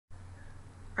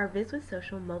Our VizWiz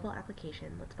Social mobile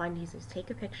application lets blind users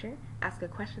take a picture, ask a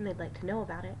question they'd like to know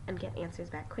about it, and get answers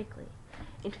back quickly.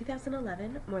 In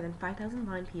 2011, more than 5,000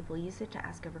 blind people used it to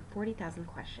ask over 40,000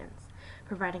 questions,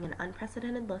 providing an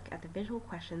unprecedented look at the visual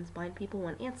questions blind people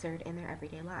want answered in their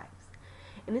everyday lives.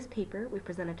 In this paper, we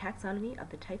present a taxonomy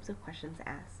of the types of questions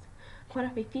asked,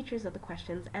 quantify features of the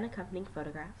questions and accompanying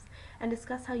photographs, and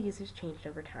discuss how users changed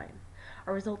over time.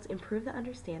 Our results improve the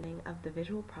understanding of the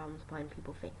visual problems blind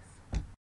people face.